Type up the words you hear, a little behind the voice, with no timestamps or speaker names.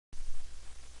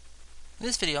In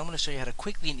this video, I'm going to show you how to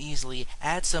quickly and easily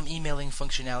add some emailing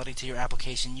functionality to your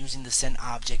application using the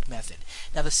sendObject method.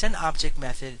 Now, the sendObject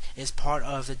method is part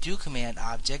of the doCommand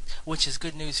object, which is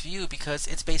good news for you because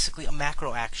it's basically a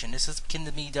macro action. This can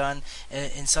be done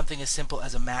in something as simple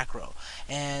as a macro.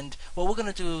 And what we're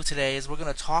going to do today is we're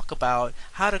going to talk about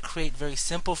how to create very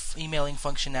simple emailing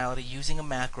functionality using a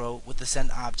macro with the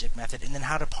sendObject method, and then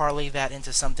how to parlay that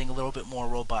into something a little bit more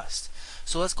robust.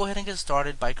 So let's go ahead and get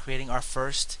started by creating our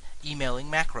first emailing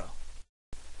macro.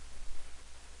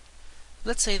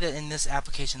 Let's say that in this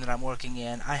application that I'm working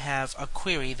in, I have a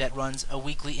query that runs a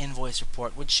weekly invoice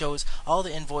report which shows all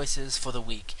the invoices for the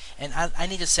week, and I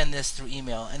need to send this through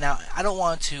email. And now I don't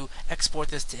want to export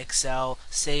this to Excel,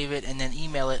 save it, and then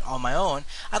email it on my own.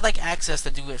 I'd like Access to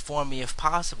do it for me if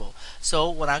possible. So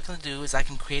what I can do is I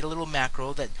can create a little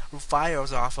macro that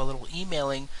fires off a little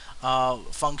emailing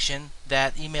function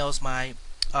that emails my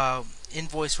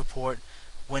invoice report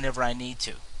whenever I need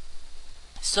to.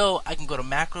 So I can go to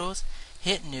macros,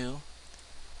 hit new,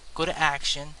 go to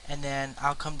action, and then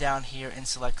I'll come down here and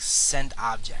select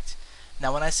sendObject.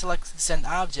 Now when I select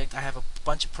sendObject, I have a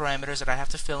bunch of parameters that I have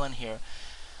to fill in here.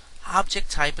 Object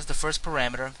type is the first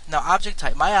parameter. Now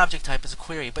my object type is a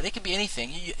query, but it could be anything.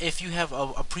 If you have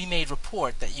a pre-made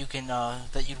report that you can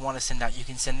that you'd want to send out, you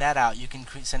can send that out. You can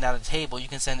send out a table. You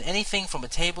can send anything from a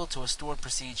table to a stored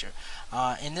procedure.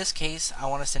 In this case, I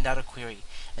want to send out a query,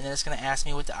 and then it's going to ask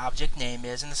me what the object name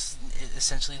is, and this is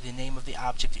essentially the name of the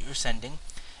object that you're sending.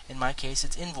 In my case,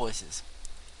 it's invoices.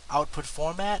 Output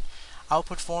format.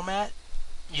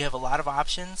 You have a lot of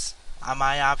options.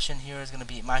 My option here is going to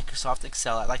be Microsoft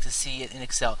Excel. I'd like to see it in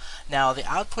Excel. Now, the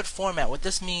output format, what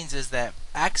this means is that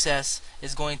Access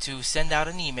is going to send out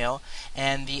an email,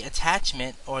 and the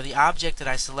attachment or the object that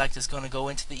I select is going to go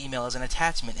into the email as an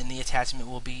attachment, and the attachment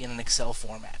will be in an Excel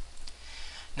format.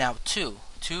 Now, to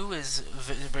is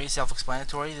very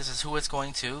self-explanatory. This is who it's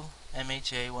going to.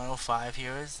 MHA105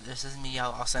 here this is me.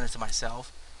 I'll send it to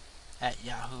myself at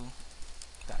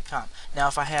yahoo.com. Now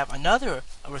if I have another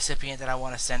recipient that I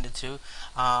want to send it to,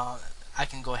 I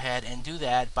can go ahead and do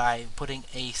that by putting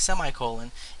a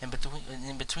semicolon in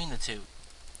between the two.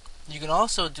 You can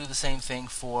also do the same thing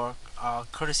for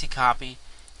courtesy copy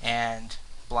and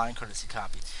blind courtesy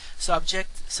copy.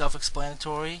 Subject,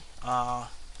 self-explanatory.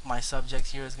 My subject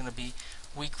here is going to be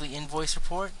weekly invoice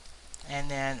report,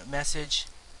 and then message,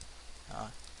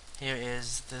 here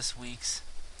is this week's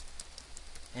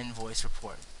invoice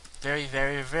report. Very,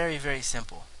 very, very, very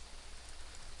simple.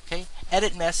 Okay.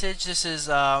 Edit message. This is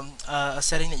a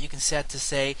setting that you can set to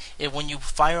say if when you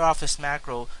fire off this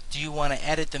macro, do you want to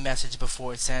edit the message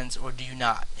before it sends, or do you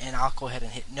not? And I'll go ahead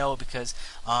and hit no because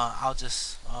I'll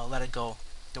just let it go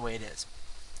the way it is.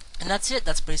 And that's it.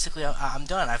 That's basically I'm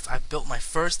done. I've built my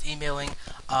first emailing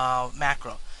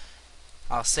macro.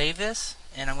 I'll save this,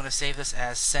 and I'm going to save this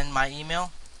as send my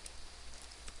email.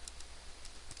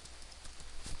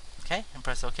 Okay, and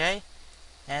press OK,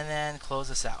 and then close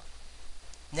this out.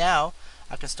 Now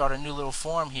I can start a new little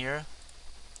form here,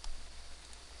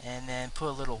 and then put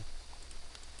a little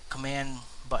command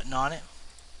button on it.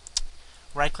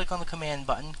 Right click on the command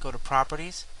button, go to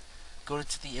properties, go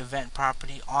to the event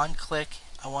property, on click,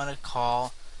 I want to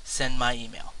call send my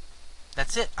email.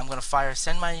 That's it. I'm going to fire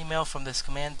send my email from this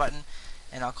command button,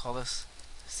 and I'll call this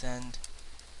send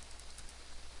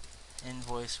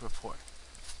invoice report.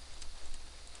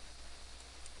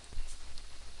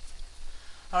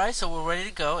 Alright, so we're ready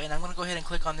to go, and I'm going to go ahead and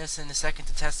click on this in a second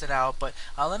to test it out, but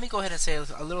let me go ahead and say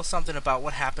a little something about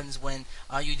what happens when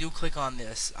you do click on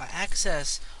this.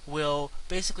 Access will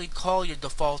basically call your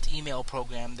default email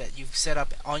program that you've set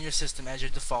up on your system as your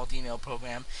default email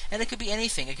program, and it could be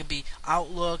anything. It could be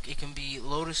Outlook, it can be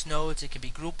Lotus Notes, it can be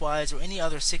GroupWise, or any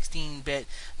other 16-bit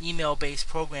email-based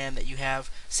program that you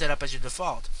have set up as your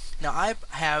default. Now, I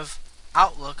have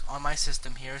Outlook on my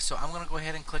system here, so I'm going to go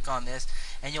ahead and click on this,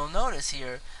 and you'll notice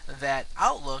here that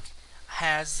Outlook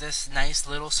has this nice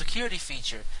little security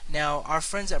feature. Now, our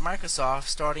friends at Microsoft,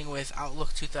 starting with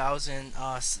Outlook 2000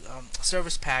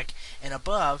 Service Pack and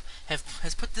above,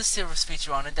 has put this service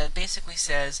feature on it that basically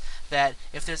says that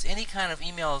if there's any kind of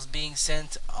emails being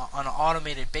sent on an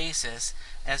automated basis,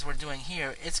 as we're doing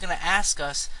here, it's going to ask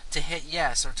us to hit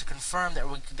yes, or to confirm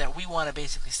that we want to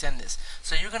basically send this.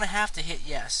 So you're going to have to hit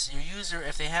yes. Your user,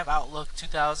 if they have Outlook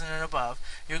 2000 and above,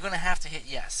 you're going to have to hit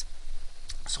yes.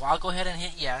 So I'll go ahead and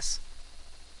hit yes.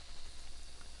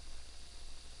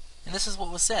 And this is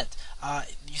what was sent.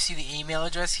 You see the email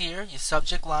address here, your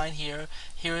subject line here.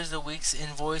 Here is the week's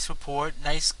invoice report.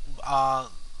 Nice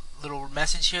little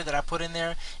message here that I put in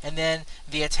there, and then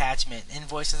the attachment,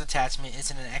 invoices attachment.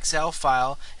 It's in an Excel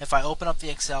file. If I open up the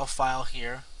Excel file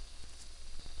here,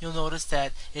 you'll notice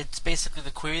that it's basically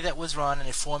the query that was run, and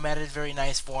it formatted very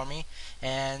nice for me,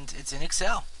 and it's in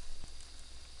Excel.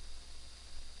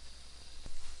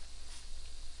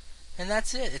 And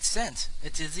that's it. It's sent.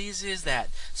 It's as easy as that.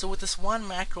 So with this one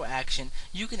macro action,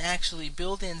 you can actually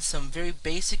build in some very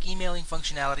basic emailing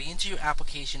functionality into your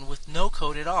application with no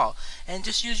code at all. And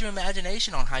just use your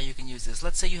imagination on how you can use this.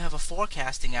 Let's say you have a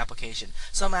forecasting application,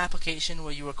 some application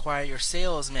where you require your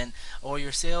salesmen or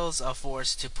your sales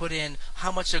force to put in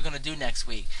how much they're going to do next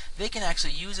week. They can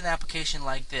actually use an application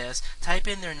like this, type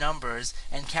in their numbers,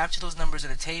 and capture those numbers in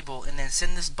a table, and then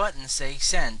send this button, say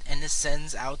send, and this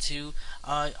sends out to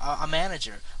a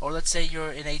manager. Or let's say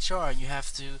you're in HR and you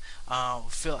have to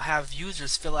have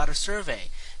users fill out a survey.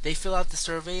 They fill out the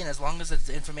survey, and as long as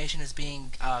the information is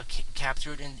being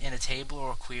captured in a table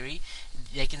or a query,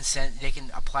 they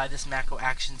can apply this macro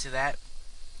action to that,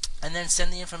 and then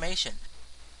send the information.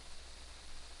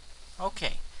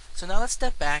 Okay, so now let's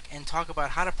step back and talk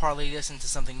about how to parlay this into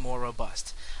something more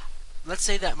robust. Let's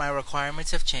say that my requirements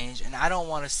have changed and I don't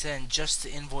want to send just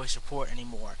the invoice report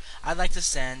anymore. I'd like to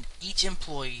send each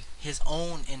employee his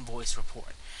own invoice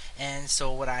report. And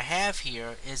so what I have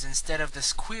here is, instead of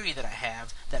this query that I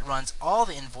have that runs all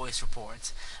the invoice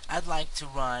reports, I'd like to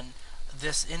run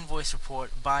this invoice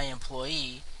report by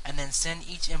employee and then send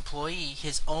each employee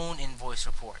his own invoice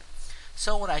report.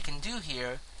 So what I can do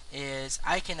here is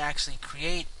I can actually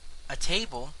create a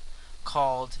table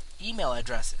called email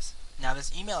addresses. Now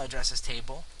this email addresses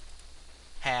table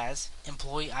has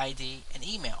employee ID and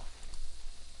email.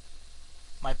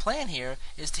 My plan here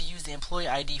is to use the employee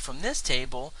ID from this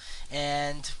table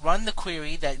and run the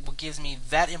query that gives me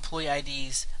that employee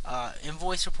ID's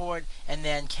invoice report, and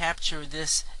then capture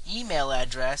this email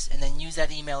address and then use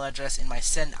that email address in my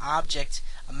send object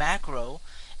macro,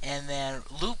 and then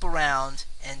loop around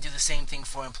and do the same thing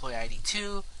for employee ID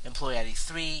 2, employee ID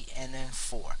 3, and then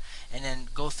 4, and then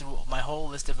go through my whole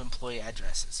list of employee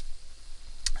addresses.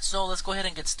 So let's go ahead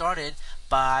and get started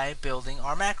by building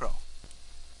our macro.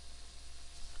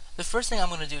 The first thing I'm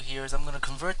going to do here is I'm going to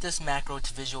convert this macro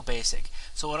to Visual Basic.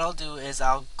 So what I'll do is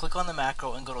I'll click on the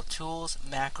macro and go to Tools,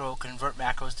 Macro, Convert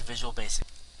Macros to Visual Basic,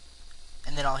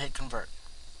 and then I'll hit Convert.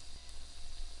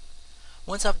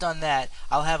 Once I've done that,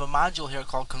 I'll have a module here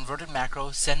called Converted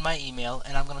Macro, Send My Email,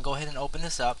 and I'm going to go ahead and open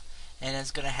this up, and it's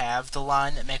going to have the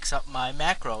line that makes up my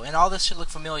macro. And all this should look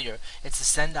familiar. It's a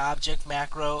send object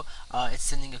macro, it's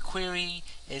sending a query,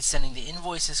 it's sending the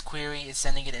invoices query, it's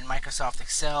sending it in Microsoft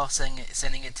Excel,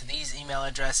 sending it to these email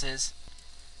addresses.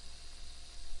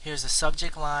 Here's the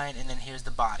subject line, and then here's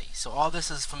the body. So all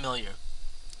this is familiar.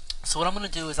 So what I'm going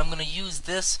to do is I'm going to use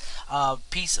this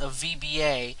piece of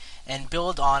VBA and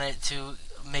build on it to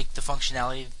make the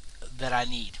functionality that I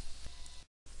need.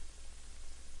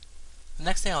 The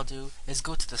next thing I'll do is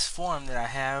go to this form that I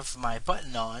have my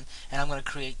button on, and I'm going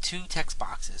to create two text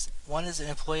boxes. One is an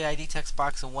employee ID text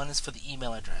box, and one is for the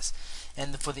email address.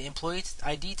 And for the employee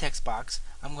ID text box,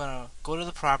 I'm going to go to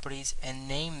the properties and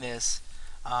name this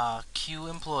Q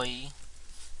employee,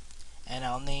 and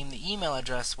I'll name the email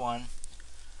address one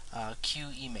Q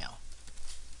email.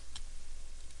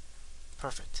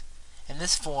 Perfect. And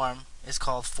this form is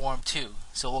called Form 2,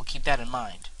 so we'll keep that in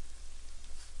mind.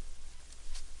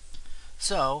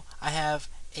 So I have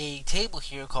a table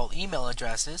here called email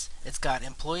addresses. It's got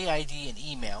employee ID and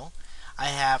email. I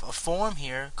have a form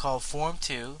here called Form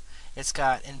 2. It's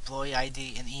got employee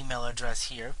ID and email address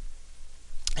here,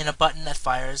 and a button that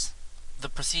fires the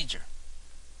procedure.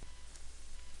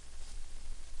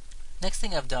 Next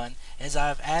thing I've done is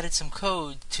I've added some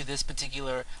code to this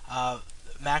particular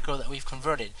macro that we've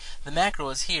converted. The macro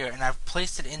is here, and I've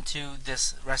placed it into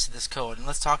this rest of this code. And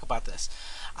let's talk about this.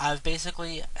 I've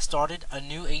basically started a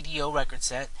new ADO record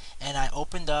set, and I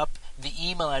opened up the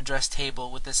email address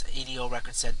table with this ADO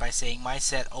record set by saying my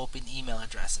set open email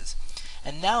addresses.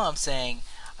 And now I'm saying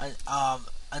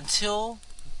until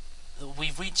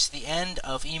we've reached the end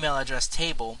of email address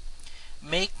table,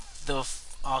 make the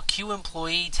Q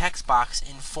employee text box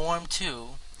in Form 2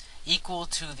 equal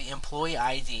to the employee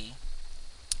ID,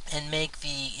 and make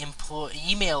the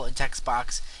email text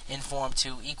box in Form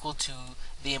 2 equal to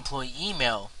the employee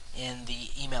email in the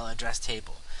email address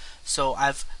table. So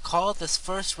I've called this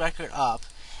first record up,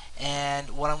 and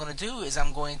what I'm going to do is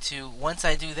I'm going to, once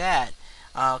I do that,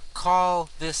 call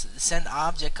this send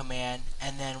object command,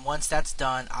 and then once that's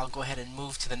done, I'll go ahead and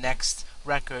move to the next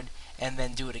record and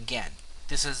then do it again.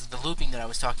 This is the looping that I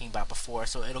was talking about before.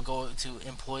 So it'll go to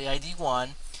employee ID 1,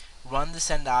 run the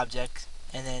send object,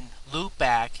 and then loop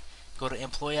back, go to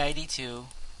employee ID 2,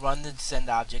 run the send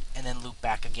object, and then loop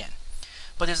back again.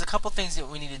 But there's a couple things that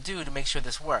we need to do to make sure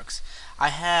this works. I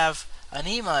have an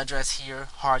email address here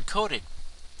hard-coded.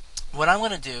 what I'm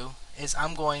going to do is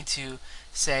I'm going to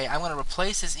say I'm going to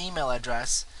replace his email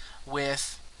address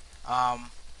with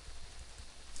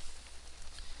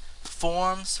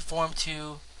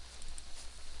form2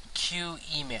 Q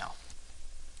email.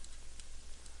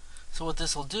 So what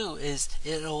this will do is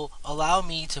it'll allow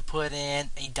me to put in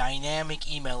a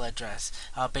dynamic email address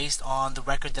based on the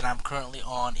record that I'm currently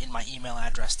on in my email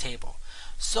address table.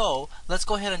 So let's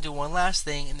go ahead and do one last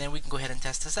thing, and then we can go ahead and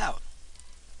test this out.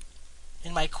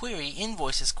 In my query,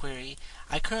 invoices query,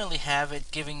 I currently have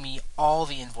it giving me all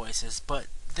the invoices, but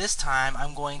this time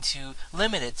I'm going to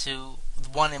limit it to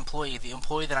one employee, the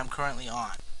employee that I'm currently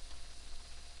on.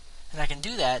 And I can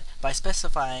do that by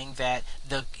specifying that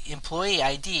the employee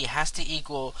ID has to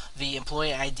equal the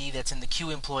employee ID that's in the Q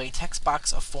employee text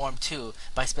box of form 2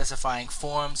 by specifying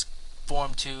form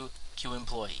 2 Q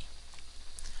employee.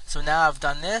 So now I've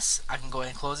done this, I can go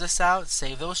ahead and close this out,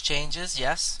 save those changes,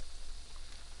 yes.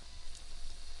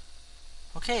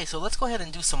 Okay, so let's go ahead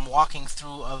and do some walking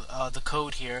through of the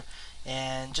code here,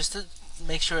 and just to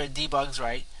make sure it debugs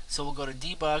right. So we'll go to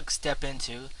debug, step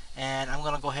into, and I'm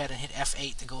going to go ahead and hit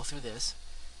F8 to go through this.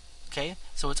 Okay,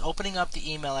 so it's opening up the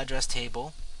email address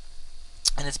table,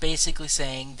 and it's basically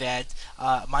saying that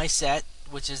my set,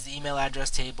 which is the email address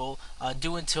table,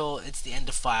 do until it's the end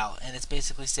of file, and it's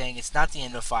basically saying it's not the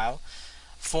end of file.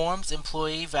 Forms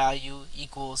employee value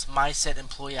equals my set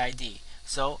employee ID.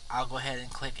 So I'll go ahead and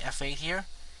click F8 here,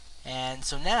 and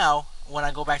so now when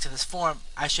I go back to this form,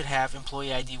 I should have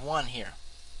employee ID 1 here,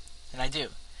 and I do.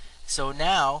 So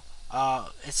now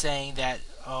it's saying that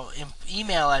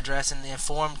email address in the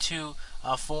form 2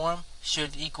 form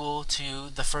should equal to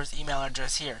the first email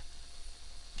address here.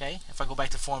 Okay, if I go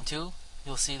back to form 2,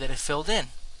 you'll see that it filled in.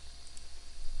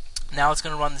 Now it's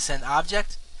going to run the send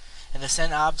object, and the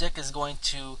send object is going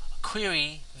to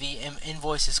query the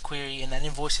invoices query, and that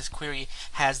invoices query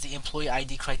has the employee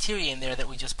ID criteria in there that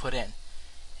we just put in.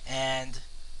 And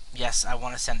yes, I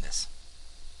want to send this.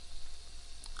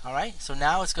 Alright, so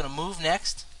now it's going to move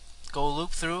next, go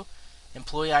loop through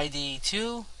employee ID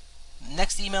 2,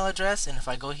 next email address, and if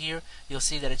I go here, you'll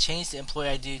see that it changed to employee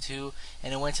ID 2,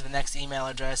 and it went to the next email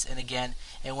address, and again,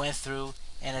 it went through,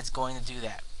 and it's going to do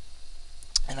that.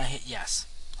 And I hit yes.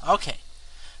 Okay,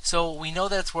 so we know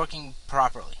that it's working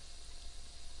properly.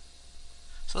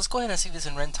 So let's go ahead and see this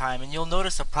in runtime, and you'll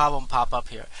notice a problem pop up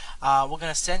here. We're going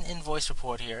to send invoice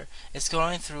report here. It's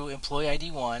going through employee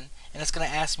ID 1, and it's going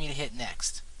to ask me to hit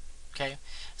next. Okay,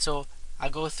 so I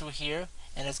go through here,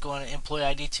 and it's going to employee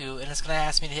ID 2, and it's going to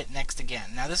ask me to hit next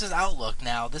again. Now this is Outlook.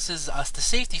 Now this is the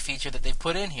safety feature that they've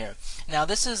put in here. Now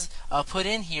this is put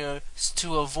in here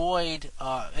to avoid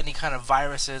any kind of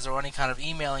viruses or any kind of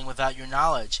emailing without your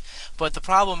knowledge. But the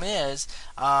problem is,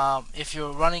 if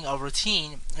you're running a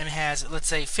routine and it has, let's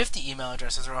say, 50 email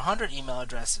addresses or 100 email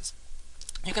addresses,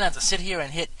 you're going to have to sit here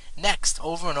and hit next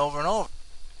over and over and over.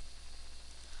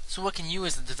 So what can you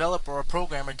as a developer or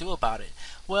programmer do about it?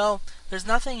 Well, there's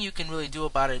nothing you can really do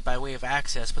about it by way of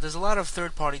Access, but there's a lot of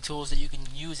third-party tools that you can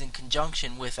use in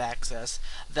conjunction with Access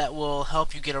that will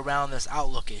help you get around this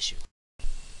Outlook issue.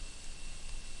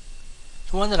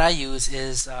 The one that I use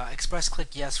is Express Click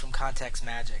Yes from Context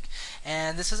Magic,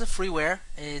 and this is a freeware.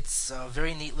 It's a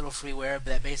very neat little freeware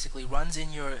that basically runs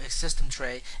in your system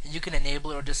tray, and you can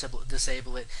enable it or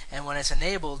disable it, and when it's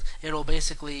enabled, it'll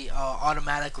basically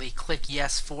automatically click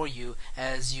yes for you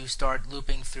as you start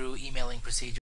looping through emailing procedures.